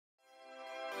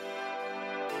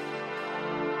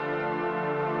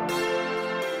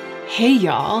Hey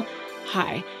y'all.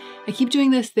 Hi. I keep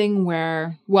doing this thing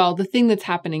where, well, the thing that's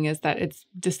happening is that it's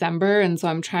December, and so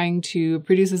I'm trying to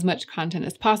produce as much content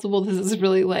as possible. This is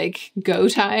really like go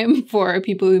time for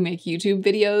people who make YouTube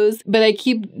videos. But I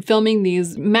keep filming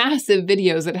these massive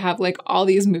videos that have like all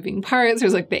these moving parts.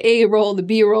 There's like the A roll, the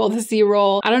B roll, the C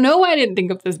roll. I don't know why I didn't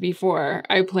think of this before.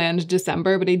 I planned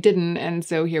December, but I didn't, and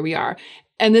so here we are.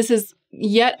 And this is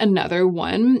yet another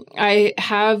one. I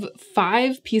have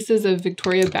 5 pieces of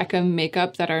Victoria Beckham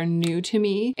makeup that are new to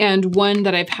me, and one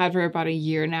that I've had for about a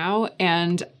year now,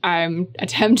 and I'm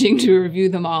attempting to review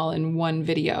them all in one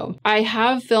video. I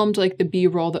have filmed like the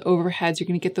B-roll, the overheads. You're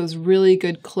gonna get those really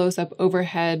good close-up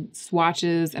overhead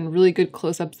swatches and really good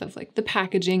close-ups of like the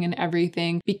packaging and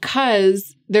everything,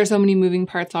 because there's so many moving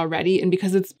parts already, and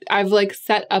because I've like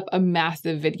set up a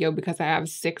massive video because I have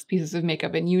 6 pieces of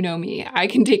makeup, and you know me, I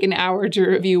can take an hour to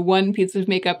review one piece of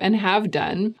makeup and have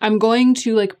done. I'm going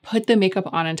to like put the makeup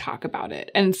on and talk about it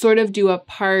and sort of do a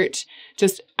part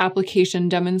just application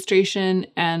demonstration,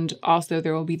 and also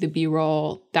there will be the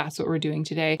B-roll. That's what we're doing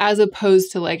today, as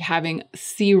opposed to like having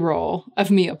C-roll of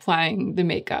me applying the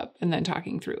makeup and then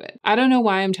talking through it. I don't know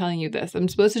why I'm telling you this. I'm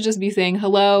supposed to just be saying,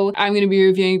 hello, I'm going to be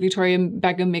reviewing Victoria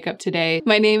Beckham makeup today.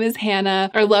 My name is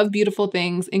Hannah. I love beautiful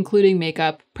things, including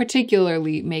makeup,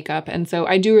 particularly makeup. And so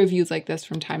I do reviews like this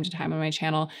from time to time on my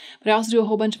channel, but I also do a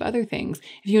whole bunch of other things.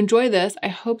 If you enjoy this, I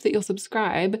hope that you'll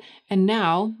subscribe. And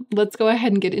now let's go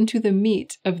ahead and get into the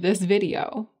meat of this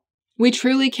video. We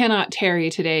truly cannot tarry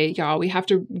today, y'all. We have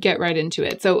to get right into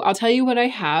it. So I'll tell you what I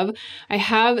have. I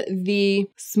have the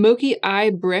Smoky Eye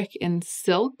Brick in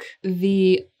Silk,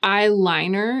 the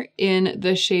eyeliner in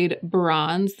the shade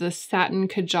Bronze, the Satin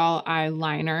Kajal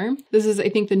eyeliner. This is, I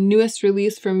think, the newest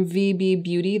release from VB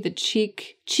Beauty, the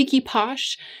Cheeky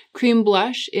Posh cream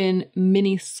blush in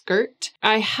Mini Skirt.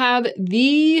 I have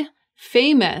the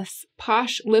famous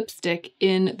Posh lipstick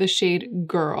in the shade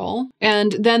Girl.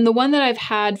 And then the one that I've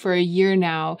had for a year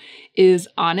now is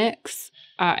Onyx.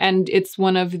 And it's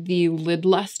one of the lid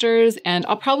lusters, and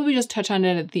I'll probably just touch on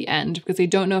it at the end because I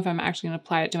don't know if I'm actually going to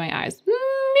apply it to my eyes.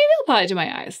 Maybe I'll apply it to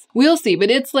my eyes. We'll see, but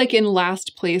it's like in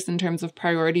last place in terms of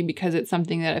priority because it's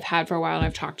something that I've had for a while and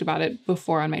I've talked about it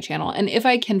before on my channel. And if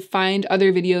I can find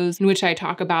other videos in which I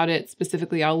talk about it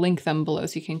specifically, I'll link them below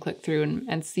so you can click through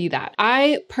and see that.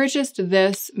 I purchased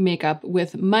this makeup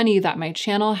with money that my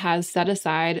channel has set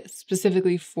aside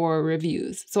specifically for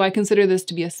reviews. So I consider this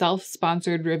to be a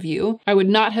self-sponsored review. I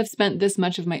would not have spent this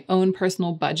much of my own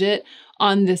personal budget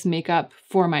on this makeup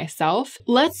for myself.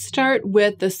 Let's start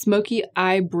with the Smoky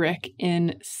Eye Brick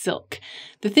in Silk.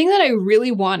 The thing that I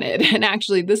really wanted, and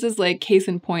actually this is like case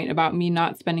in point about me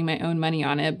not spending my own money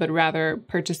on it, but rather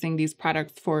purchasing these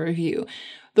products for review.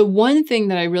 The one thing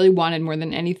that I really wanted more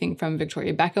than anything from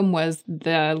Victoria Beckham was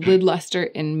the lid luster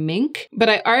in Mink, but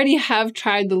I already have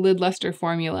tried the lid luster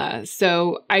formula,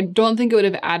 so I don't think it would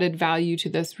have added value to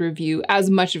this review, as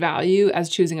much value as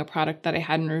choosing a product that I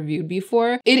hadn't reviewed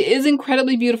before. It is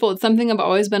incredibly beautiful. It's something I've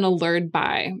always been allured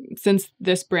by since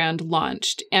this brand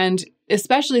launched, and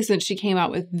especially since she came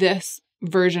out with this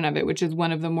version of it, which is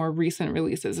one of the more recent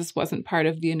releases. This wasn't part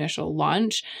of the initial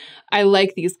launch. I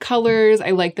like these colors. I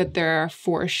like that there are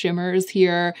 4 shimmers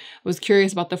here. I was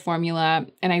curious about the formula,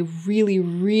 and I really,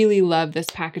 really love this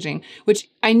packaging, which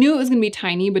I knew it was going to be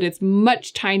tiny, but it's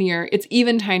much tinier. It's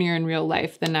even tinier in real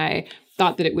life than I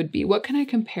thought that it would be. What can I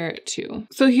compare it to?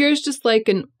 So here's just like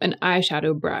an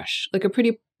eyeshadow brush, like a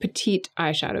pretty petite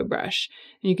eyeshadow brush.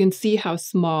 And you can see how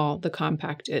small the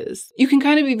compact is. You can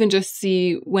kind of even just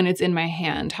see when it's in my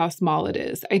hand how small it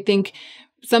is. I think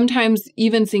sometimes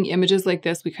even seeing images like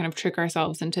this, we kind of trick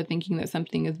ourselves into thinking that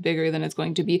something is bigger than it's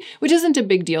going to be, which isn't a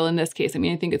big deal in this case. I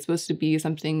mean, I think it's supposed to be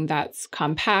something that's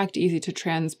compact, easy to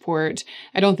transport.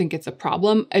 I don't think it's a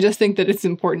problem. I just think that it's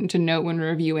important to note when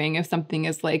reviewing if something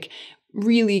is like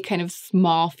really kind of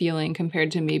small feeling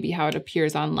compared to maybe how it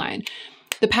appears online.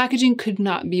 The packaging could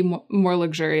not be more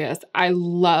luxurious. I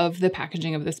love the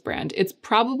packaging of this brand. It's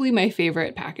probably my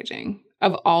favorite packaging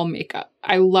of all makeup.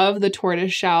 I love the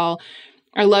tortoise shell.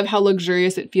 I love how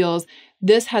luxurious it feels.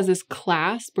 This has this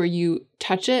clasp where you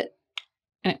touch it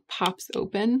and it pops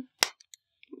open.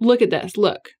 Look at this,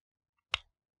 look.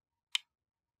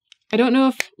 I don't know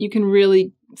if you can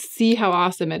really see how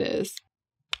awesome it is.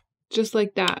 Just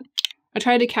like that. I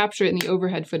tried to capture it in the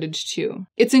overhead footage too.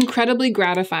 It's incredibly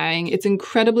gratifying. It's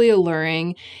incredibly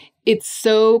alluring. It's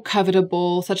so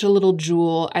covetable, such a little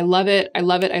jewel. I love it. I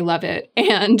love it. I love it.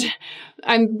 And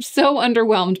I'm so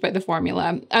underwhelmed by the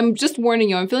formula. I'm just warning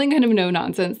you, I'm feeling kind of no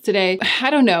nonsense today. I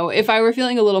don't know. If I were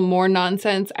feeling a little more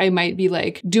nonsense, I might be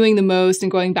like doing the most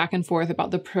and going back and forth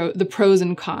about the pros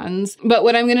and cons. But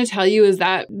what I'm going to tell you is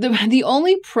that the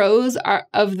only pros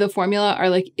of the formula are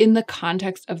like in the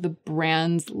context of the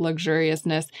brand's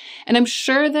luxuriousness. And I'm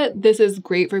sure that this is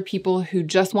great for people who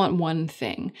just want one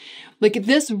thing. Like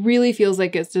this really feels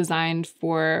like it's designed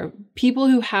for people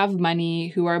who have money,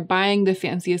 who are buying the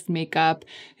fanciest makeup,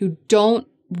 who don't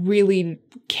really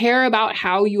care about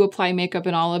how you apply makeup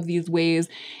in all of these ways.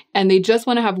 And they just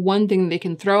want to have one thing they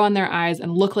can throw on their eyes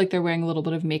and look like they're wearing a little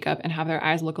bit of makeup and have their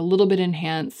eyes look a little bit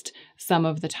enhanced some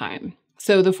of the time.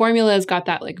 So the formula has got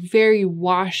that like very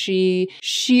washy,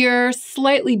 sheer,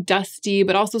 slightly dusty,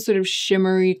 but also sort of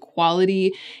shimmery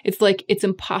quality. It's like it's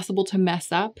impossible to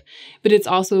mess up, but it's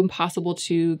also impossible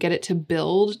to get it to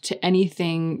build to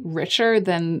anything richer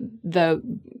than the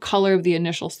color of the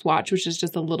initial swatch, which is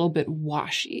just a little bit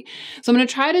washy. So I'm going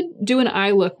to try to do an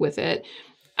eye look with it.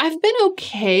 I've been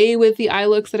okay with the eye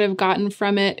looks that I've gotten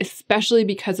from it, especially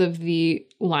because of the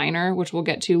liner, which we'll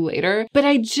get to later. But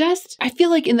I feel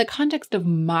like in the context of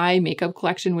my makeup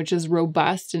collection, which is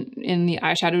robust in the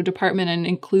eyeshadow department and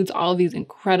includes all of these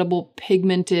incredible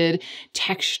pigmented,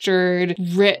 textured,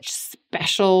 rich,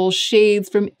 special shades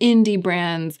from indie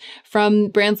brands, from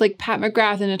brands like Pat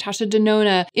McGrath and Natasha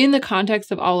Denona, in the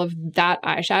context of all of that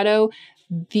eyeshadow,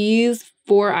 these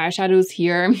 4 eyeshadows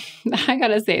here, I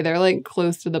gotta say, they're like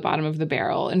close to the bottom of the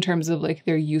barrel in terms of like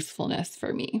their usefulness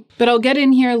for me. But I'll get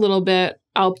in here a little bit.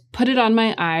 I'll put it on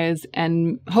my eyes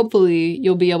and hopefully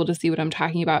you'll be able to see what I'm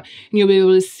talking about. And you'll be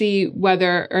able to see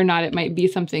whether or not it might be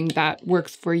something that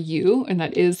works for you and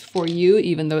that is for you,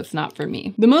 even though it's not for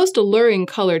me. The most alluring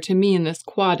color to me in this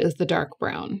quad is the dark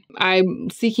brown. I'm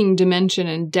seeking dimension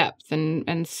and depth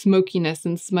and smokiness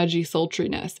and smudgy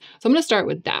sultriness. So I'm gonna start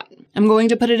with that. I'm going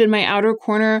to put it in my outer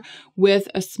corner with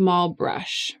a small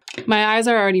brush. My eyes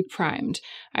are already primed.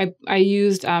 I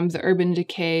used the Urban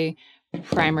Decay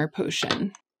primer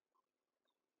potion.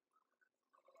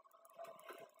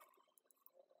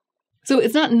 So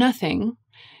it's not nothing.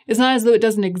 It's not as though it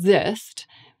doesn't exist.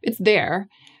 It's there.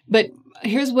 But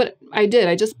here's what I did.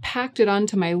 I just packed it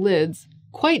onto my lids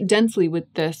quite densely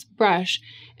with this brush.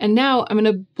 And now I'm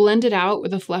going to blend it out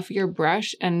with a fluffier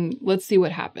brush and let's see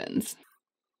what happens.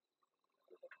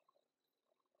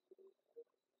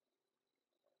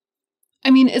 I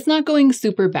mean, it's not going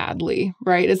super badly,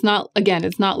 right? It's not, again,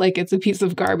 it's not like it's a piece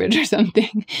of garbage or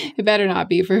something. It better not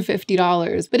be for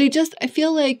 $50. But I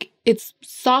feel like it's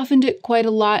softened it quite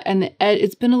a lot and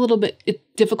it's been a little bit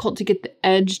difficult to get the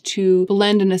edge to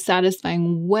blend in a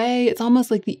satisfying way. It's almost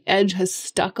like the edge has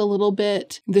stuck a little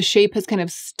bit. The shape has kind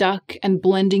of stuck and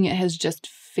blending it has just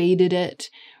faded it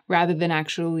rather than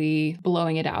actually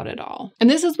blowing it out at all.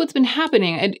 And this is what's been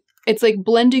happening. It's like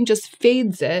blending just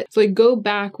fades it. So I go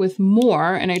back with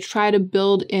more and I try to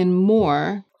build in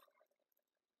more.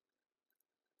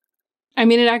 I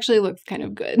mean, it actually looks kind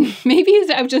of good. Maybe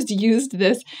I've just used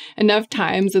this enough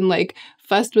times and like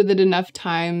fussed with it enough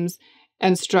times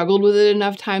and struggled with it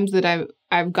enough times that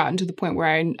I've gotten to the point where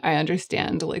I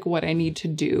understand like what I need to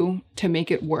do to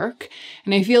make it work.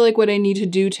 And I feel like what I need to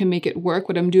do to make it work,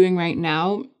 what I'm doing right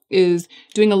now, is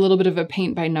doing a little bit of a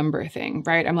paint by number thing,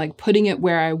 right? I'm like putting it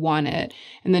where I want it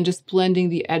and then just blending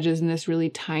the edges in this really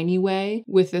tiny way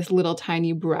with this little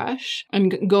tiny brush. I'm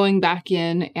going back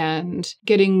in and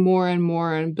getting more and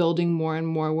more and building more and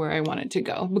more where I want it to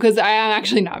go because I am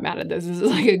actually not mad at this. This is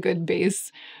like a good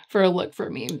base for a look for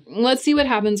me. Let's see what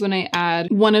happens when I add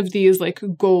one of these like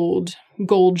gold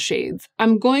shades.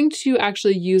 I'm going to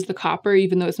actually use the copper,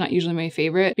 even though it's not usually my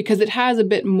favorite, because it has a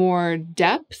bit more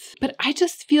depth, but I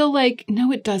just feel like,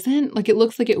 no, it doesn't. Like it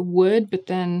looks like it would, but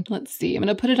then let's see. I'm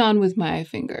gonna put it on with my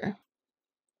finger.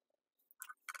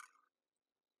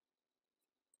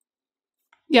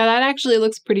 Yeah, that actually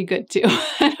looks pretty good too.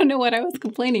 I don't know what I was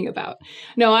complaining about.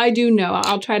 No, I do know.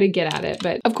 I'll try to get at it.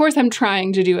 But of course, I'm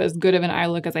trying to do as good of an eye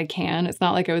look as I can. It's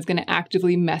not like I was going to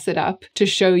actively mess it up to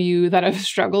show you that I've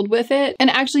struggled with it. And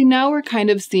actually now we're kind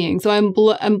of seeing. So I'm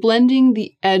blending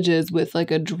the edges with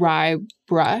like a dry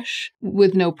brush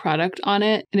with no product on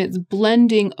it. And it's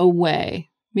blending away.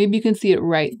 Maybe you can see it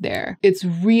right there. It's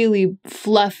really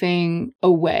fluffing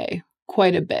away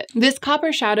quite a bit. This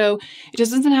copper shadow, it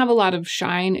just doesn't have a lot of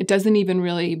shine. It doesn't even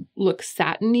really look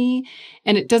satiny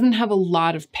and it doesn't have a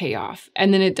lot of payoff.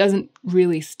 And then it doesn't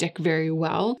really stick very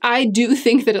well. I do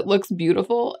think that it looks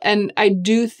beautiful and I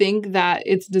do think that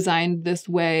it's designed this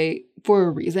way for a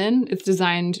reason. It's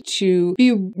designed to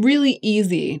be really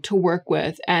easy to work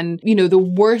with. And, you know, the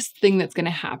worst thing that's going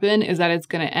to happen is that it's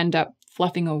going to end up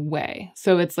fluffing away.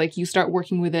 So it's like you start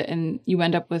working with it and you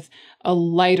end up with a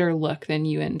lighter look than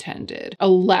you intended, a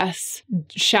less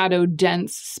shadow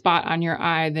dense spot on your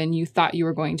eye than you thought you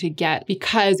were going to get,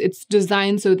 because it's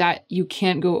designed so that you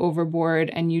can't go overboard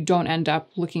and you don't end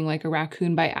up looking like a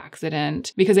raccoon by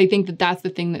accident. Because I think that that's the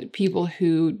thing that people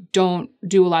who don't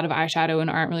do a lot of eyeshadow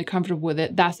and aren't really comfortable with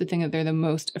it, that's the thing that they're the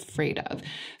most afraid of.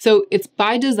 So it's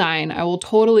by design. I will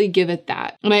totally give it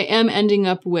that. And I am ending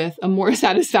up with a more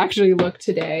satisfactory look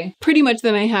today, pretty much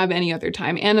than I have any other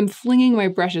time. And I'm flinging my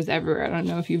brushes everywhere. I don't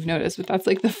know if you've noticed, but that's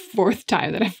like the 4th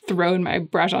time that I've thrown my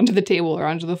brush onto the table or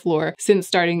onto the floor since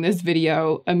starting this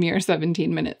video a mere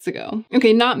 17 minutes ago.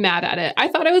 Okay, not mad at it. I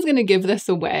thought I was going to give this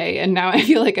away, and now I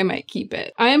feel like I might keep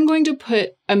it. I am going to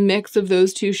put a mix of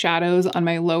those two shadows on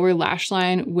my lower lash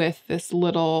line with this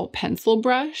little pencil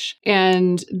brush.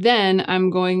 And then I'm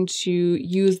going to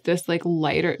use this like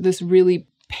lighter, this really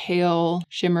pale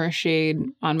shimmer shade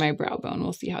on my brow bone.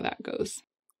 We'll see how that goes.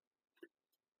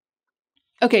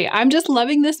 Okay, I'm just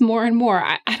loving this more and more.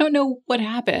 I don't know what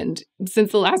happened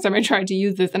since the last time I tried to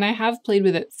use this, and I have played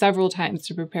with it several times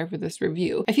to prepare for this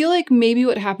review. I feel like maybe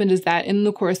what happened is that in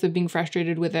the course of being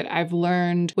frustrated with it, I've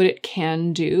learned what it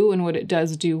can do and what it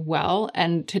does do well.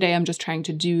 And today I'm just trying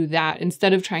to do that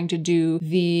instead of trying to do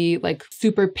the like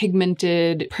super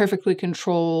pigmented, perfectly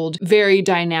controlled, very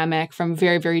dynamic from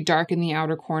very, very dark in the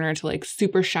outer corner to like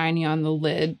super shiny on the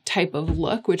lid type of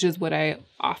look, which is what I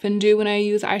often do when I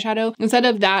use eyeshadow. Instead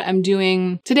of that,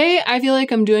 today I feel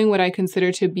like I'm doing what I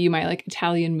consider to be my like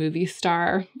Italian movie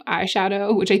star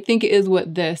eyeshadow, which I think is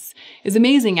what this is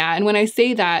amazing at. And when I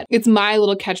say that, it's my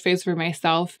little catchphrase for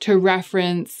myself to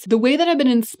reference the way that I've been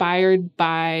inspired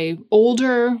by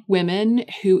older women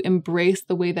who embrace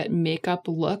the way that makeup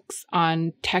looks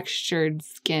on textured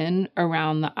skin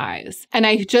around the eyes. And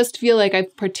I just feel like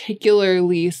I've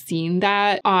particularly seen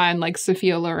that on like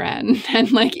Sophia Loren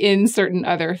and like in certain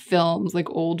other films, like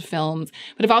old films,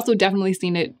 but I've also definitely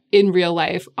seen it in real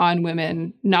life on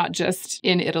women, not just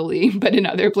in Italy, but in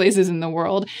other places in the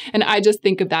world. And I just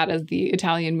think of that as the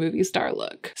Italian movie star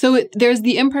look. So there's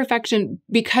the imperfection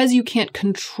because you can't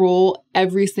control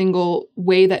every single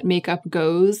way that makeup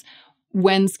goes.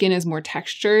 When skin is more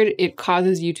textured, it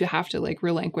causes you to have to like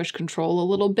relinquish control a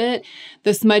little bit.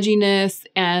 The smudginess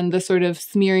and the sort of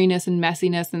smeariness and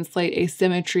messiness and slight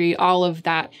asymmetry, all of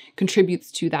that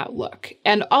contributes to that look.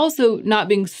 And also not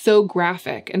being so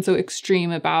graphic and so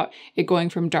extreme about it going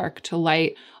from dark to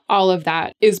light. All of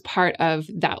that is part of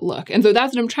that look. And so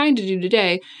that's what I'm trying to do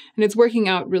today. And it's working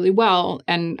out really well.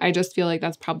 And I just feel like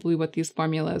that's probably what these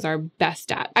formulas are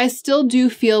best at. I still do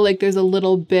feel like there's a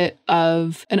little bit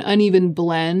of an uneven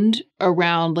blend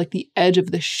around like the edge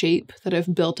of the shape that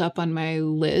I've built up on my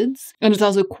lids. And it's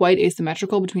also quite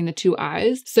asymmetrical between the two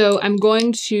eyes. So I'm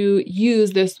going to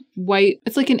use this white,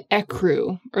 it's like an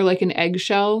ecru or like an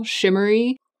eggshell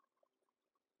shimmery.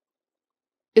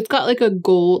 It's got like a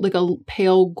gold, like a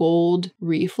pale gold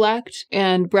reflect,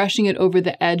 and brushing it over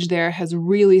the edge there has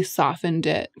really softened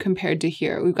it compared to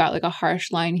here. We've got like a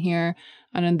harsh line here,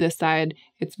 and on this side,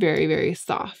 it's very, very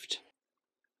soft.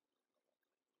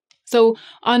 So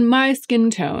on my skin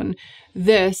tone,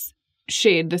 this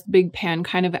shade, this big pan,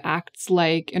 kind of acts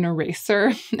like an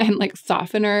eraser and like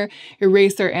softener,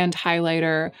 eraser and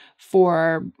highlighter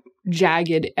for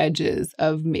jagged edges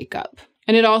of makeup.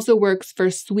 And it also works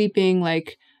for sweeping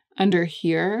like under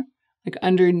here, like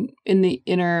under in the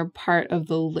inner part of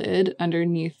the lid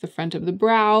underneath the front of the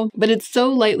brow. But it's so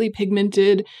lightly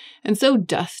pigmented and so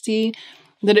dusty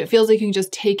that it feels like you can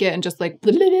just take it and just like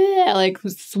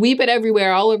sweep it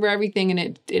everywhere, all over everything,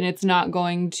 and it's not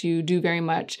going to do very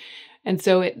much. And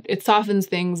so it softens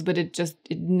things, but it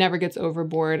never gets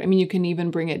overboard. I mean, you can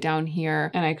even bring it down here,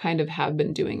 and I kind of have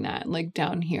been doing that, like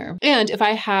down here. And if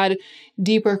I had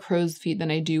deeper crow's feet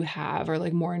than I do have, or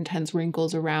like more intense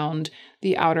wrinkles around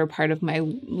the outer part of my,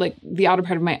 like the outer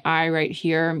part of my eye right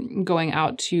here, going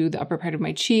out to the upper part of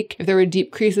my cheek, if there were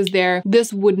deep creases there,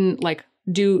 this wouldn't like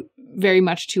do very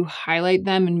much to highlight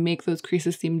them and make those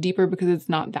creases seem deeper because it's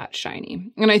not that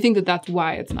shiny. And I think that that's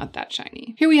why it's not that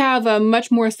shiny. Here we have a much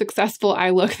more successful eye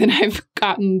look than I've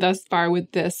gotten thus far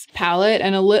with this palette,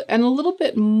 and a little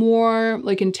bit more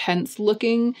like intense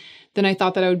looking than I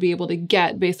thought that I would be able to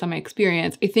get based on my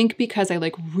experience. I think because I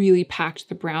like really packed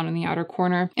the brown in the outer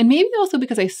corner, and maybe also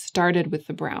because I started with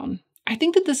the brown. I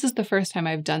think that this is the first time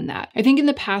I've done that. I think in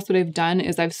the past what I've done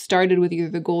is I've started with either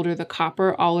the gold or the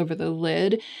copper all over the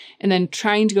lid, and then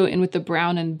trying to go in with the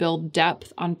brown and build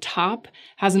depth on top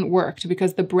hasn't worked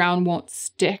because the brown won't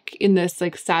stick in this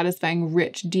like satisfying,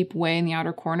 rich, deep way in the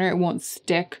outer corner. It won't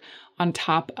stick on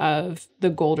top of the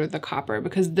gold or the copper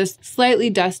because this slightly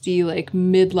dusty, like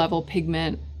mid-level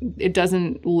pigment it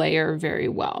doesn't layer very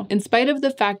well. In spite of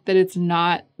the fact that it's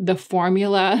not the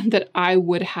formula that I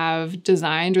would have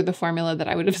designed or the formula that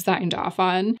I would have signed off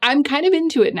on, I'm kind of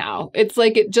into it now. It's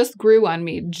like it just grew on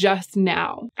me just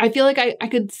now. I feel like I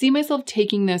could see myself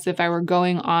taking this if I were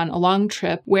going on a long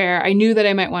trip where I knew that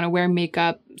I might want to wear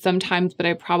makeup sometimes, but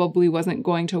I probably wasn't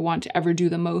going to want to ever do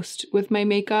the most with my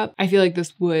makeup. I feel like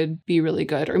this would be really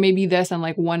good. Or maybe this and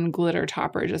like one glitter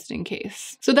topper just in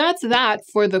case. So that's that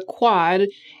for the quad.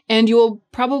 And you'll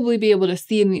probably be able to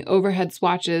see in the overhead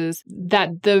swatches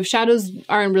that the shadows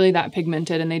aren't really that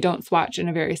pigmented and they don't swatch in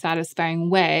a very satisfying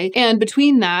way. And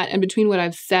between that and between what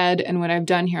I've said and what I've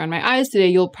done here on my eyes today,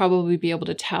 you'll probably be able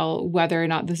to tell whether or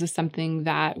not this is something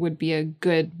that would be a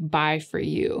good buy for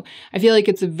you. I feel like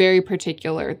it's a very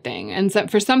particular thing. And so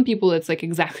for some people, it's like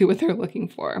exactly what they're looking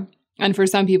for. And for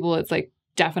some people, it's like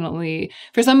definitely,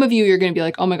 for some of you, you're going to be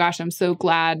like, oh my gosh, I'm so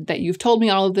glad that you've told me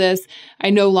all of this. I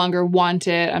no longer want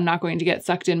it. I'm not going to get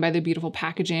sucked in by the beautiful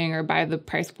packaging or by the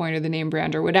price point or the name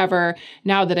brand or whatever,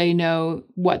 now that I know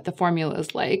what the formula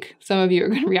is like. Some of you are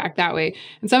going to react that way.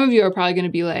 And some of you are probably going to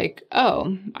be like,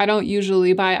 oh, I don't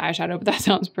usually buy eyeshadow, but that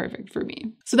sounds perfect for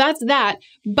me. So that's that.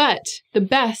 But the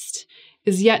best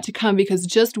is yet to come, because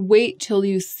just wait till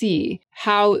you see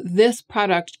how this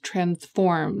product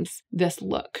transforms this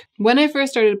look. When I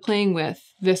first started playing with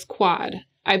this quad,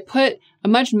 I put a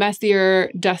much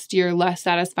messier, dustier, less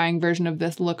satisfying version of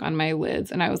this look on my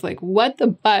lids, and I was like, what the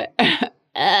butt?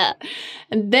 And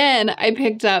then I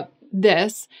picked up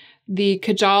this, the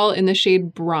Kajal in the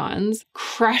shade Bronze,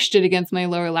 crushed it against my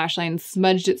lower lash line,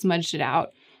 smudged it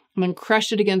out, and then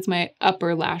crushed it against my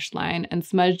upper lash line and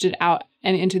smudged it out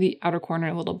and into the outer corner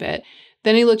a little bit.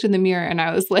 Then I looked in the mirror and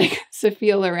I was like,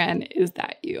 Sophia Loren, is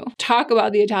that you? Talk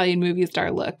about the Italian movie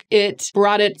star look. It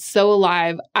brought it so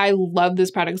alive. I love this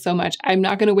product so much. I'm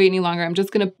not going to wait any longer. I'm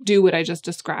just going to do what I just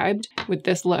described with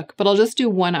this look, but I'll just do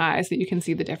one eye so you can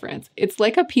see the difference. It's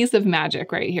like a piece of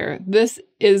magic right here. This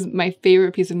is my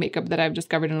favorite piece of makeup that I've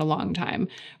discovered in a long time,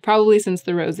 probably since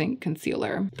the Rose Ink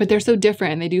concealer. But they're so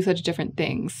different and they do such different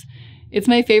things. It's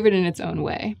my favorite in its own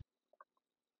way.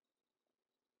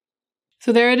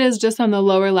 So there it is, just on the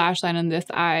lower lash line on this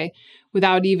eye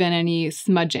without even any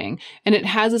smudging. And it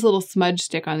has this little smudge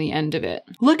stick on the end of it.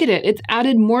 Look at it. It's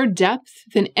added more depth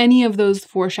than any of those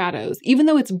four shadows, even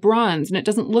though it's bronze and it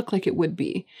doesn't look like it would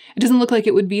be. It doesn't look like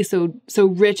it would be so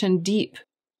rich and deep.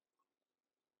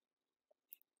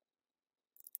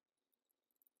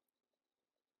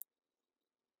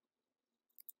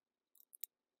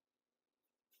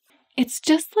 It's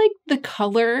just like the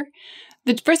color.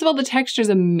 First of all, the texture is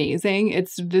amazing.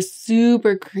 It's this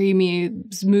super creamy,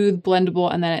 smooth,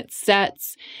 blendable, and then it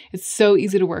sets. It's so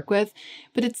easy to work with.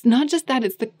 But it's not just that,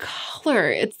 it's the color.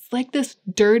 It's like this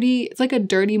dirty, it's like a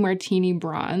dirty martini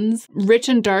bronze. Rich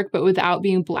and dark, but without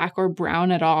being black or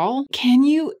brown at all. Can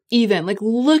you even, like,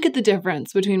 look at the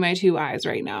difference between my two eyes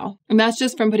right now. And that's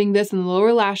just from putting this in the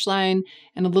lower lash line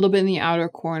and a little bit in the outer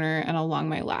corner and along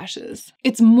my lashes.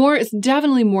 It's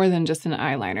definitely more than just an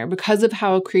eyeliner because of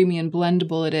how creamy and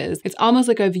blendable it is. It's almost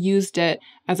like I've used it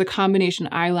as a combination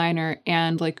eyeliner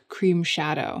and like cream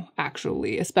shadow,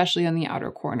 actually, especially on the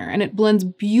outer corner. And it blends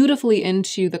beautifully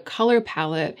into the color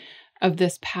palette of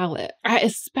this palette. I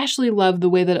especially love the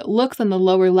way that it looks on the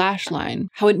lower lash line,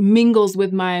 how it mingles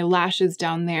with my lashes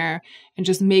down there and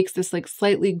just makes this like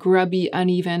slightly grubby,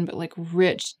 uneven, but like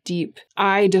rich, deep,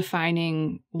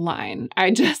 eye-defining line. I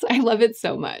love it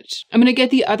so much. I'm gonna get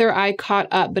the other eye caught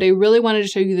up, but I really wanted to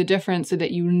show you the difference so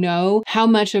that you know how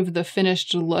much of the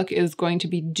finished look is going to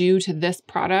be due to this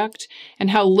product and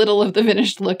how little of the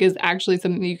finished look is actually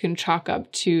something that you can chalk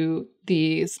up to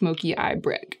the smoky eye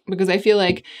brick, because I feel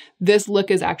like this look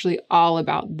is actually all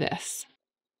about this.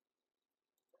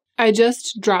 I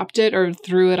just dropped it or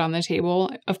threw it on the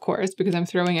table, of course, because I'm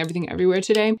throwing everything everywhere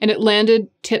today, and it landed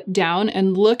tip down,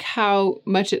 and look how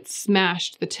much it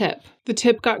smashed the tip. The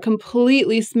tip got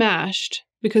completely smashed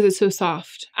because it's so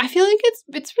soft. I feel like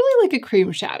it's really like a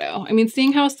cream shadow. I mean,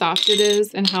 seeing how soft it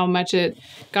is and how much it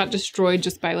got destroyed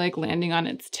just by like landing on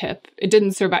its tip. It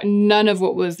didn't survive. None of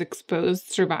what was exposed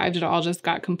survived. It all just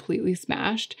got completely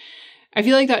smashed. I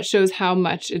feel like that shows how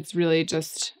much it's really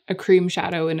just a cream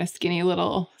shadow in a skinny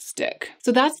little stick.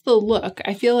 So that's the look.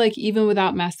 I feel like even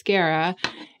without mascara,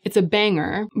 it's a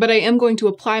banger, but I am going to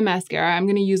apply mascara. I'm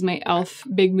going to use my e.l.f.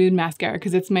 Big Moon mascara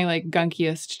because it's my like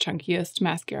gunkiest, chunkiest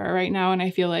mascara right now. And I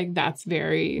feel like that's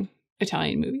very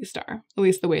Italian movie star, at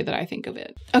least the way that I think of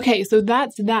it. Okay, so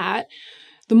that's that.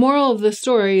 The moral of the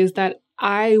story is that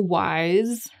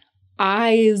eyes-wise,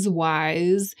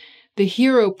 the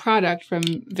hero product from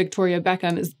Victoria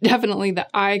Beckham is definitely the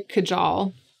eye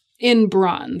kajal in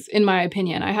bronze, in my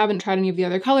opinion. I haven't tried any of the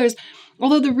other colors.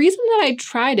 Although the reason that I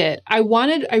tried it, I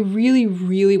really,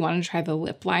 really wanted to try the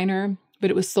lip liner, but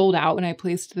it was sold out when I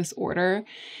placed this order.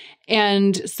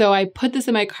 And so I put this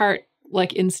in my cart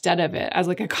like instead of it as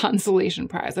like a consolation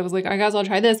prize. I was like, I guess I'll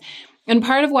try this. And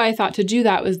part of why I thought to do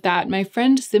that was that my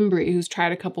friend Simbri, who's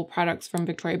tried a couple products from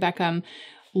Victoria Beckham,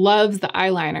 loves the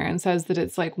eyeliner and says that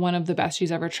it's like one of the best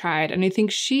she's ever tried. And I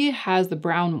think she has the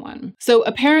brown one. So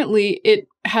apparently it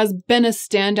has been a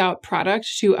standout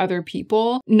product to other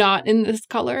people, not in this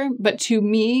color, but to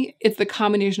me, it's the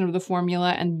combination of the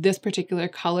formula and this particular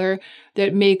color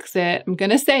that makes it, I'm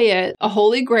gonna say it, a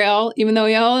holy grail, even though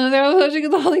we all know they're such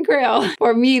a holy grail.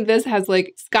 For me, this has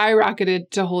like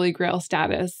skyrocketed to holy grail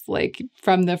status, like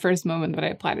from the first moment that I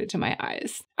applied it to my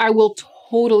eyes. I will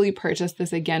totally purchase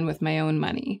this again with my own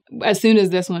money as soon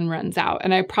as this one runs out.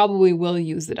 And I probably will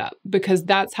use it up because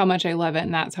that's how much I love it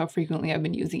and that's how frequently I've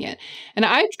been using it. And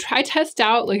I test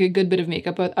out like a good bit of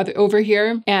makeup over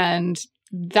here, and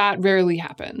that rarely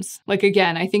happens. Like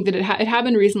again, I think that it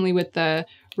happened recently with the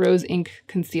Rose Ink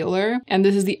Concealer. And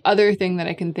this is the other thing that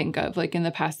I can think of like in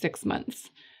the past 6 months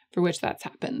for which that's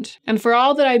happened. And for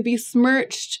all that I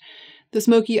besmirched the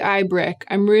smoky eye brick,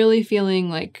 I'm really feeling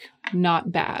like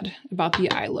not bad about the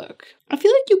eye look. I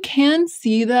feel like you can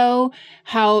see though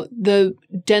how the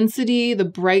density, the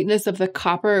brightness of the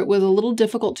copper was a little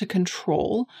difficult to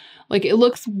control. Like it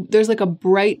looks, there's like a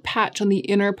bright patch on the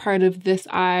inner part of this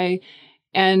eye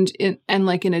and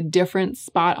like in a different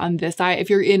spot on this eye. If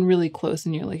you're in really close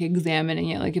and you're like examining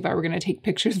it, like if I were going to take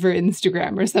pictures for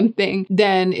Instagram or something,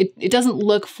 then it doesn't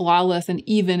look flawless and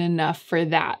even enough for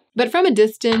that. But from a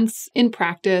distance, in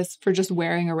practice, for just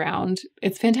wearing around,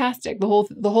 it's fantastic. The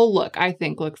whole look, I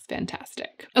think, looks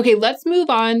fantastic. Okay, let's move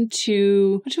on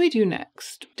to, what should we do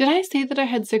next? Did I say that I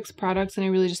had 6 products and I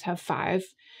really just have 5?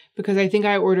 Because I think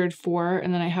I ordered 4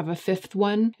 and then I have a 5th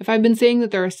one. If I've been saying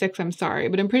that there are 6, I'm sorry,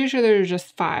 but I'm pretty sure there are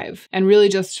just 5 and really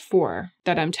just 4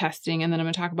 that I'm testing. And then I'm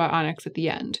gonna talk about Onyx at the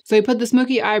end. So I put the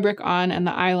smoky eye brick on and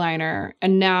the eyeliner.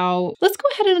 And now let's go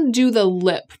ahead and do the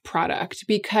lip product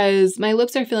because my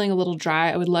lips are feeling a little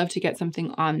dry. I would love to get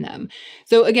something on them.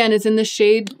 So again, it's in the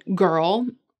shade Girl.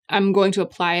 I'm going to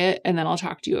apply it and then I'll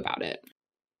talk to you about it.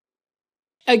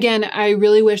 Again, I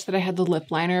really wish that I had the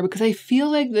lip liner because I feel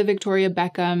like the Victoria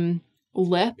Beckham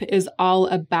lip is all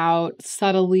about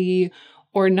subtly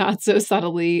or not so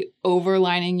subtly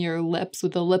overlining your lips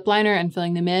with a lip liner and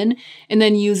filling them in, and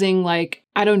then using like,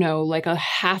 I don't know, like a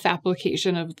half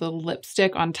application of the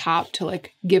lipstick on top to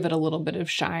like give it a little bit of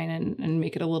shine and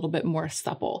make it a little bit more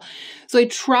supple. So I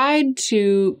tried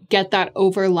to get that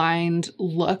overlined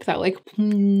look, that like,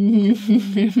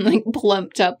 like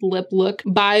plumped up lip look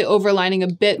by overlining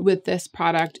a bit with this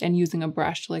product and using a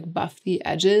brush to like buff the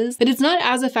edges. But it's not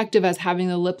as effective as having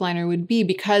the lip liner would be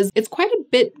because it's quite a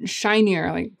bit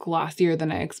shinier, like glossier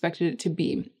than I expected it to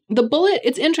be. The bullet,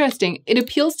 it's interesting. It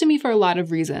appeals to me for a lot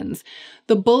of reasons.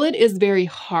 The bullet is very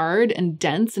hard and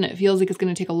dense and it feels like it's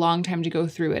going to take a long time to go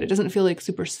through it. It doesn't feel like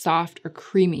super soft or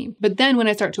creamy. But then when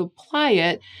I start to apply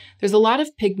it, there's a lot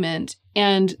of pigment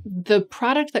and the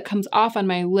product that comes off on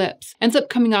my lips ends up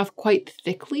coming off quite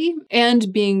thickly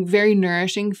and being very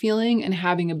nourishing feeling and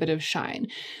having a bit of shine.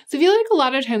 So I feel like a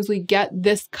lot of times we get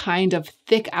this kind of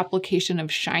thick application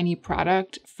of shiny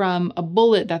product from a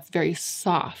bullet that's very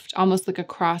soft, almost like a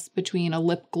cross between a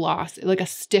lip gloss, like a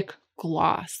stick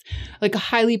gloss, like a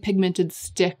highly pigmented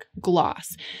stick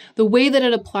gloss. The way that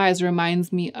it applies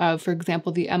reminds me of, for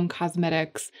example, the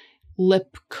Cosmetics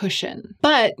lip cushion.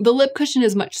 But the lip cushion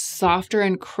is much softer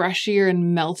and crushier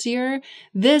and meltier.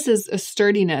 This is a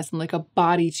sturdiness and like a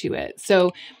body to it.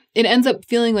 So it ends up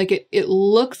feeling like it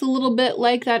looks a little bit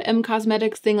like that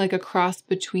Cosmetics thing, like a cross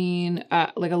between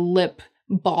like a lip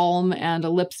balm and a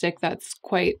lipstick that's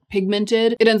quite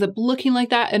pigmented. It ends up looking like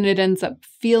that and it ends up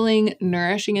feeling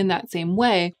nourishing in that same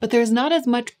way, but there's not as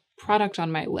much product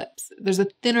on my lips. There's a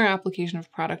thinner application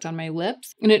of product on my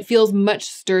lips and it feels much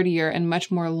sturdier and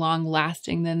much more long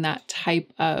lasting than that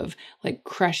type of like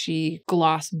crushy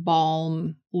gloss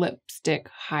balm lipstick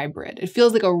hybrid. It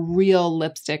feels like a real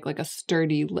lipstick, like a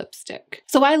sturdy lipstick.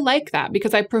 So I like that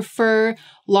because I prefer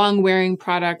long wearing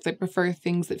products. I prefer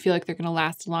things that feel like they're going to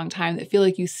last a long time, that feel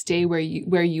like you stay where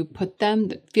you put them,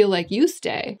 that feel like you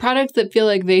stay. Products that feel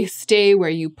like they stay where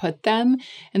you put them.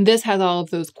 And this has all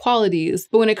of those qualities.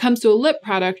 But when it comes to a lip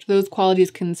product, those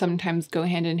qualities can sometimes go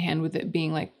hand in hand with it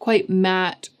being like quite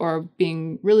matte or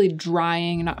being really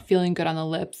drying and not feeling good on the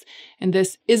lips. And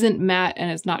this isn't matte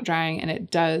and it's not drying and it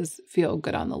does feel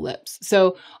good on the lips.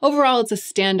 So overall, it's a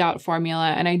standout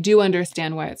formula and I do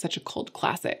understand why it's such a cult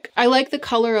classic. I like the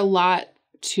color a lot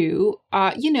too.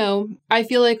 You know, I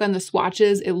feel like on the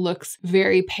swatches, it looks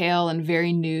very pale and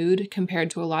very nude compared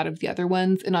to a lot of the other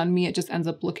ones. And on me, it just ends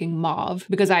up looking mauve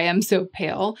because I am so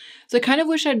pale. So I kind of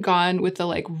wish I'd gone with the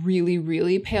like really,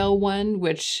 really pale one,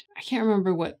 which I can't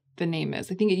remember what the name is.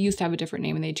 I think it used to have a different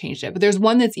name and they changed it, but there's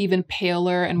one that's even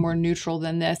paler and more neutral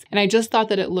than this. And I just thought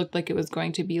that it looked like it was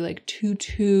going to be like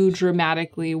too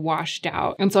dramatically washed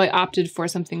out. And so I opted for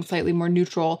something slightly more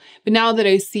neutral. But now that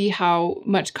I see how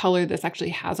much color this actually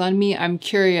has on me, I'm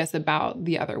curious about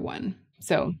the other one.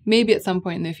 So maybe at some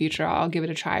point in the future, I'll give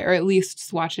it a try or at least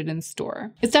swatch it in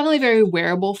store. It's definitely very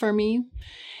wearable for me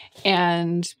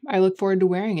and I look forward to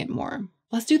wearing it more.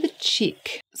 Let's do the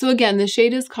cheek. So again, the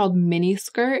shade is called Mini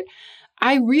Skirt.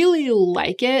 I really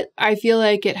like it. I feel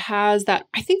like it has that,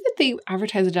 I think that they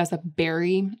advertise it as a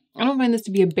berry. I don't find this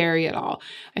to be a berry at all.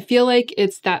 I feel like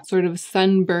it's that sort of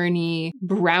sunburny,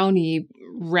 browny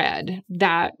red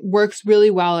that works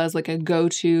really well as like a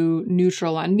go-to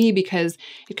neutral on me because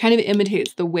it kind of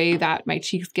imitates the way that my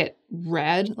cheeks get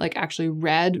red, like actually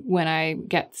red when I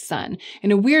get sun.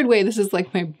 In a weird way, this is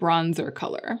like my bronzer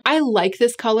color. I like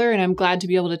this color and I'm glad to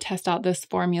be able to test out this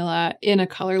formula in a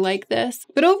color like this.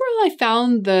 But overall, I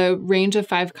found the range of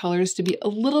 5 colors to be a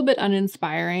little bit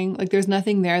uninspiring. Like there's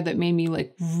nothing there that made me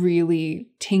like really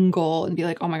tingle and be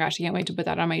like, oh my gosh, I can't wait to put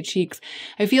that on my cheeks.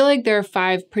 I feel like there are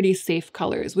 5 pretty safe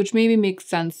colors, which maybe makes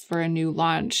sense for a new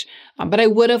launch. But I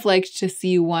would have liked to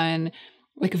see one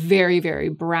like very, very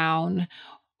brown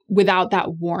without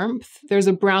that warmth. There's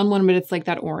a brown one, but it's like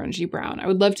that orangey brown. I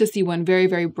would love to see one very,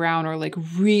 very brown or like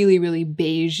really, really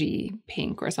beigey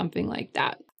pink or something like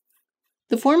that.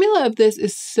 The formula of this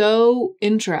is so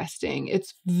interesting.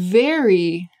 It's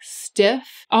very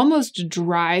stiff, almost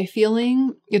dry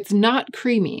feeling. It's not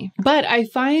creamy, but I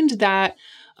find that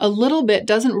a little bit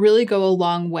doesn't really go a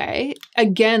long way.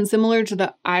 Again, similar to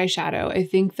the eyeshadow, I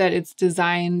think that it's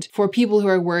designed for people who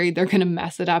are worried they're going to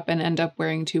mess it up and end up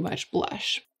wearing too much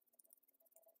blush.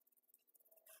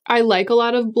 I like a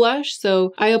lot of blush,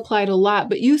 so I applied a lot,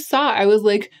 but you saw I was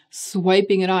like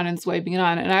swiping it on and swiping it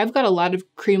on. And I've got a lot of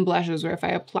cream blushes where if I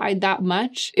applied that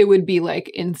much, it would be like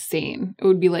insane. It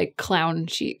would be like clown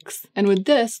cheeks. And with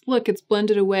this, look, it's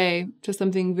blended away to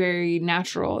something very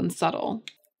natural and subtle.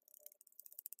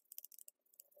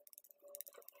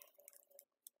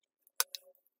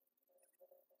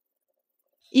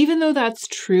 Even though that's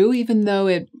true, even though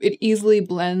it easily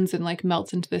blends and like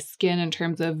melts into the skin in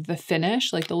terms of the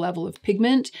finish, like the level of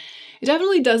pigment, it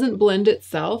definitely doesn't blend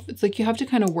itself. It's like you have to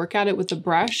kind of work at it with the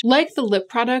brush. Like the lip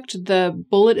product, the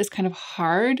bullet is kind of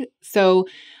hard. So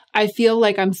I feel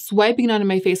like I'm swiping it onto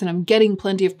my face and I'm getting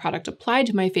plenty of product applied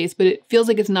to my face, but it feels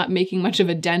like it's not making much of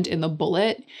a dent in the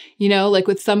bullet. You know, like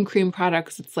with some cream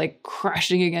products, it's like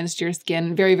crushing against your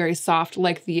skin, very, very soft,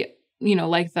 like the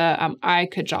eye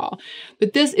kajal.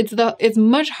 But this, it's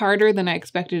much harder than I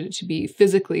expected it to be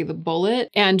physically, the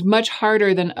bullet, and much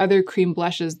harder than other cream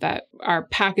blushes that are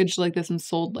packaged like this and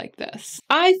sold like this.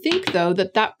 I think though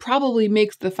that probably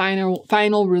makes the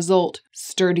final result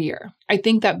sturdier. I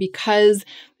think that because,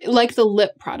 like the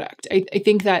lip product, I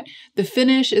think that the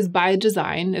finish is by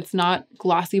design. It's not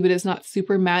glossy, but it's not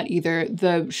super matte either.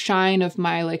 The shine of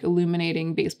my like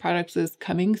illuminating base products is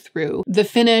coming through. The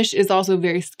finish is also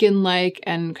very skin-like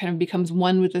and kind of becomes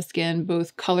one with the skin,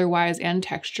 both color-wise and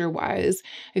texture-wise.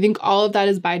 I think all of that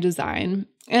is by design.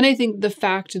 And I think the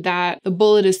fact that the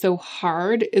bullet is so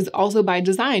hard is also by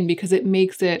design because it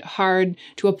makes it hard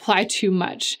to apply too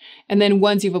much. And then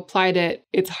once you've applied it,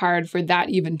 it's hard for that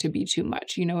even to be too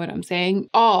much. You know what I'm saying?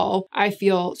 All, I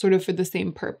feel, sort of for the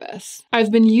same purpose.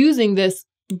 I've been using this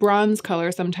bronze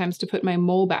color sometimes to put my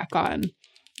mole back on.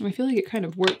 And I feel like it kind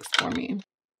of works for me.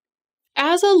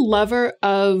 As a lover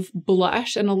of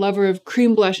blush and a lover of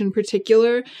cream blush in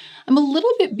particular, I'm a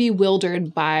little bit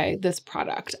bewildered by this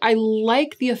product. I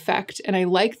like the effect and I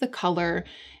like the color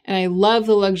and I love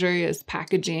the luxurious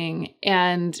packaging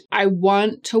and I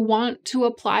want to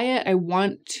apply it. I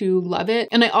want to love it.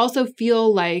 And I also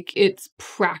feel like it's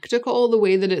practical the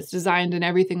way that it's designed and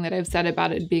everything that I've said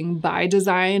about it being by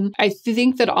design. I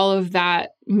think that all of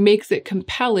that makes it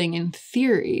compelling in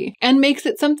theory and makes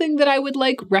it something that I would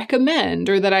like recommend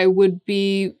or that I would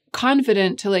be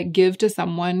confident to like give to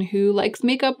someone who likes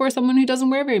makeup or someone who doesn't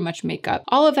wear very much makeup.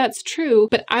 All of that's true,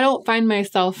 but I don't find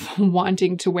myself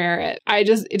wanting to wear it.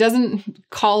 It doesn't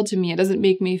call to me. It doesn't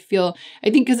make me feel, I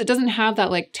think because it doesn't have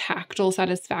that like tactile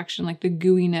satisfaction, like the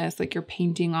gooiness, like you're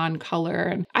painting on color.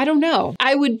 And I don't know.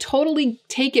 I would totally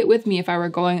take it with me if I were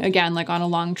going again, like on a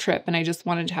long trip and I just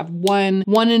wanted to have one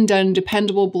and done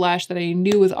dependable blush that I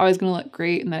knew was always going to look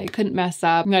great and that I couldn't mess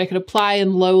up and that I could apply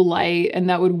in low light and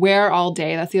that would wear all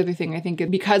day. That's the other thing. I think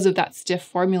because of that stiff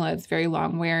formula, it's very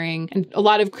long wearing. And a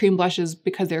lot of cream blushes,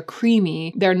 because they're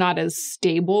creamy, they're not as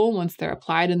stable once they're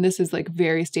applied. And this is like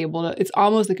very stable. It's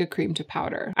almost like a cream to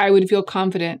powder. I would feel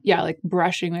confident, yeah, like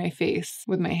brushing my face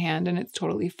with my hand and it's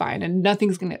totally fine and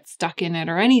nothing's gonna get stuck in it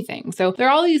or anything. So there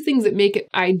are all these things that make it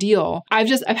ideal. I've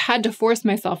had to force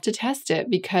myself to test it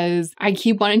because I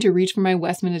keep wanting to reach for my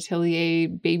Westman Atelier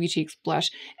Baby Cheeks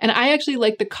blush. And I actually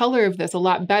like the color of this a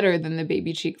lot better than the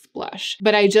Baby Cheeks blush.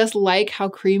 But I just like how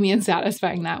creamy and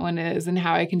satisfying that one is and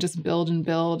how I can just build and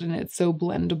build and it's so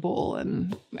blendable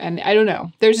and I don't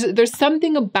know. There's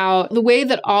something about the way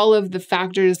that all of the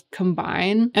factors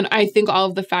combine, and I think all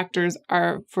of the factors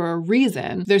are for a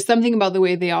reason. There's something about the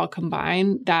way they all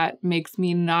combine that makes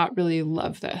me not really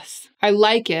love this. I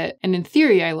like it, and in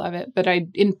theory I love it, but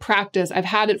in practice, I've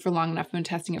had it for long enough, I've been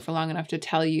testing it for long enough to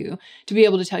be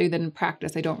able to tell you that in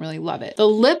practice I don't really love it. The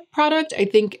lip product I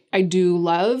think I do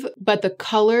love, but the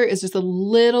color is just a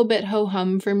little bit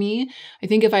ho-hum for me. I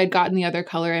think if I had gotten the other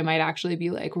color, I might actually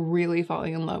be like really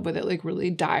falling in love with it, like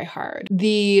really die hard.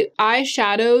 The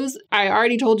eyeshadows, I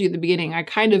already told you at the beginning, I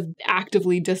kind of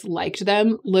actively disliked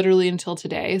them literally until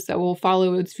today, so we'll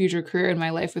follow its future career in my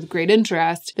life with great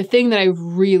interest. The thing that I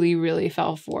really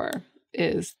fell for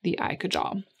is the eye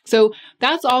kajal. So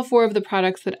that's all 4 of the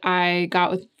products that I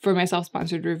got for my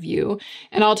self-sponsored review.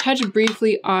 And I'll touch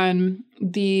briefly on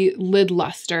the lid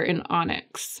luster in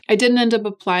Onyx. I didn't end up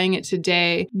applying it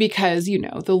today because, you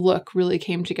know, the look really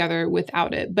came together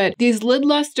without it. But these lid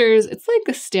lusters, it's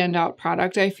like a standout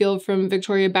product, I feel, from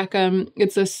Victoria Beckham.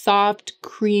 It's a soft,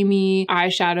 creamy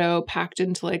eyeshadow packed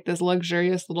into like this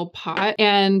luxurious little pot.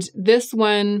 And this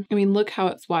one, I mean, look how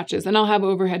it swatches. And I'll have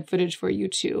overhead footage for you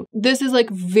too. This is like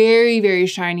very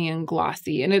shiny and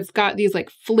glossy. And it's got these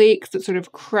like flakes that sort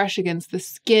of crush against the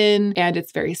skin. And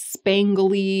it's very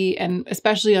spangly, and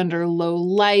especially under low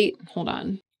light. Hold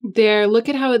on. There, look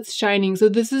at how it's shining. So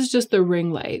this is just the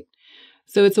ring light.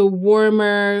 So it's a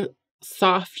warmer,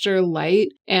 softer light,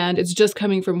 and it's just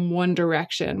coming from one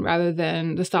direction rather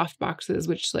than the soft boxes,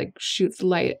 which like shoots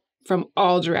light from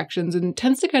all directions and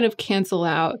tends to kind of cancel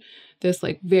out this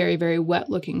like very wet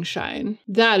looking shine.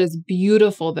 That is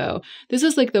beautiful though. This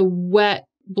is like the wet,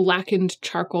 blackened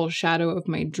charcoal shadow of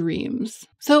my dreams.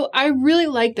 So I really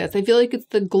like this. I feel like it's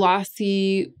the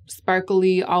glossy,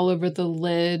 sparkly, all over the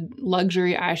lid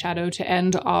luxury eyeshadow to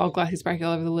end all glossy, sparkly,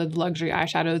 all over the lid luxury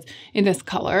eyeshadows in this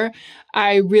color.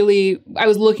 I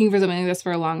was looking for something like this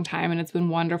for a long time, and it's been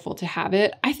wonderful to have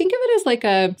it. I think of it as like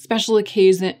a special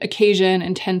occasion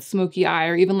intense smoky eye,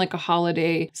 or even like a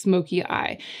holiday smoky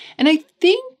eye. And I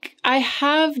think I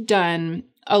have done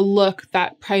a look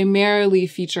that primarily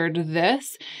featured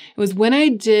this. It was when I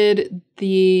did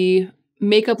the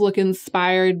makeup look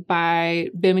inspired by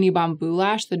Bimini Bamboo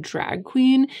Lash, the drag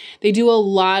queen. They do a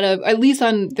lot of, at least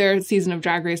on their season of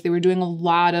Drag Race, they were doing a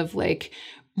lot of like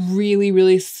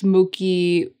really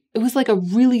smoky. It was like a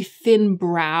really thin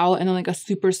brow and then like a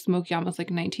super smoky, almost like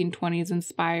 1920s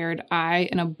inspired eye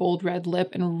and a bold red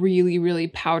lip and really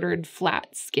powdered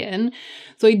flat skin.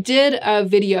 So I did a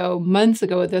video months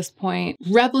ago at this point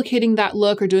replicating that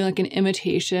look or doing like an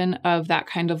imitation of that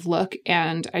kind of look,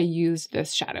 and I used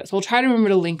this shadow. So I'll try to remember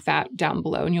to link that down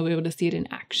below and you'll be able to see it in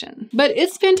action. But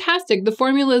it's fantastic. The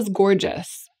formula is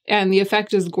gorgeous. And the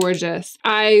effect is gorgeous.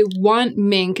 I want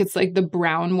mink. It's like the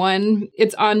brown one.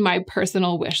 It's on my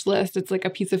personal wish list. It's like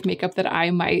a piece of makeup that I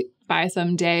might buy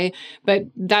someday, but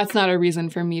that's not a reason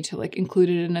for me to like include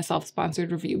it in a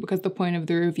self-sponsored review, because the point of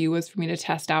the review was for me to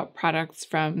test out products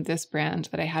from this brand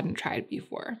that I hadn't tried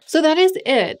before. So that is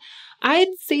it.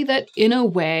 I'd say that in a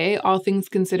way, all things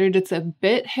considered, it's a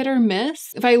bit hit or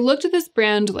miss. If I looked at this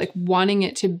brand like wanting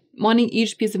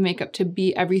each piece of makeup to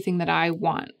be everything that I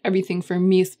want, everything for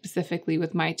me specifically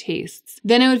with my tastes,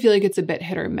 then I would feel like it's a bit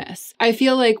hit or miss. I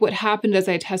feel like what happened as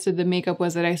I tested the makeup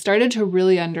was that I started to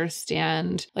really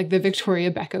understand like the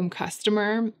Victoria Beckham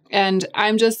customer, and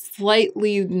I'm just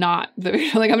slightly not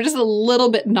I'm just a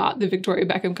little bit not the Victoria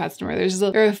Beckham customer.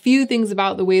 There are a few things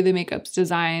about the way the makeup's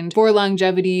designed for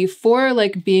longevity, for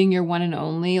like being your one and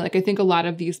only. Like I think a lot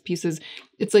of these pieces,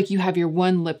 it's like you have your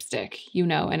one lipstick, you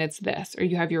know, and it's this, or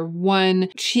you have your one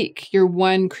cheek, your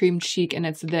one cream cheek, and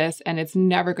it's this, and it's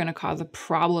never going to cause a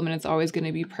problem, and it's always going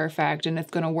to be perfect, and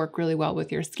it's going to work really well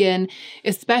with your skin.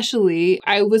 Especially,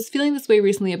 I was feeling this way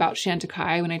recently about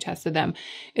Chantecaille when I tested them,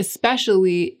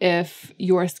 especially if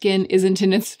your skin isn't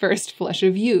in its first flush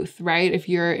of youth, right? If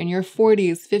you're in your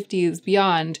 40s, 50s,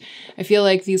 beyond, I feel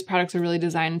like these products are really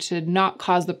designed to not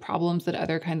cause the problems that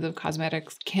other kinds of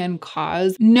cosmetics can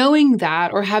cause. Knowing that,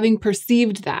 that or having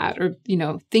perceived that or,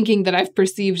 thinking that I've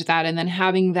perceived that and then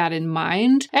having that in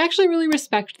mind, I actually really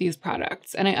respect these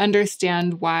products and I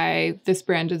understand why this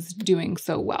brand is doing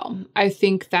so well. I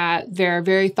think that they're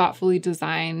very thoughtfully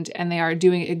designed and they are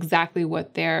doing exactly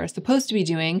what they're supposed to be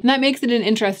doing. And that makes it an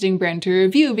interesting brand to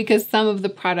review because some of the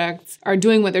products are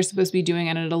doing what they're supposed to be doing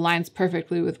and it aligns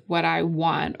perfectly with what I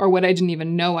want or what I didn't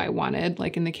even know I wanted,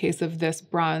 like in the case of this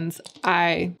bronze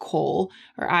eye kohl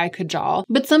or eye kajal.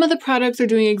 But some of the products are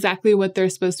doing exactly what they're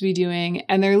supposed to be doing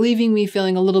and they're leaving me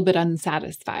feeling a little bit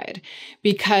unsatisfied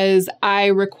because I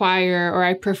require or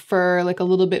I prefer like a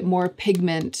little bit more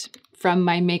pigment from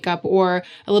my makeup or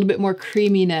a little bit more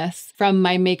creaminess from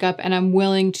my makeup, and I'm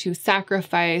willing to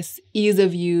sacrifice ease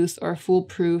of use or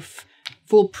foolproofness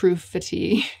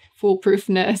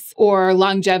or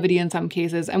longevity in some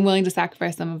cases. I'm willing to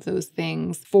sacrifice some of those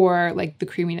things for like the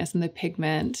creaminess and the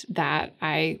pigment that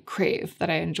I crave, that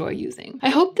I enjoy using. I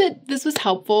hope that this was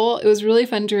helpful. It was really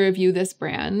fun to review this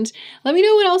brand. Let me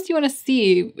know what else you want to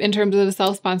see in terms of a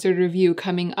self-sponsored review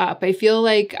coming up. I feel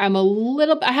like I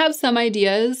have some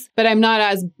ideas, but I'm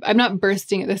not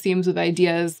bursting at the seams with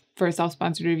ideas for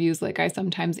self-sponsored reviews like I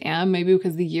sometimes am, maybe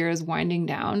because the year is winding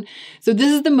down. So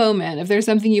this is the moment. If there's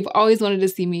something you've always wanted to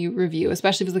see me review,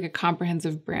 especially if it's like a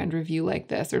comprehensive brand review like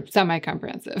this or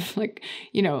semi-comprehensive, like,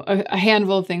 a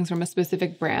handful of things from a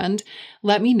specific brand,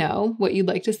 let me know what you'd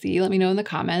like to see. Let me know in the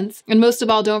comments. And most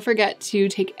of all, don't forget to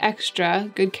take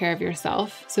extra good care of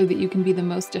yourself so that you can be the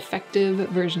most effective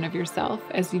version of yourself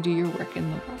as you do your work in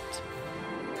the world.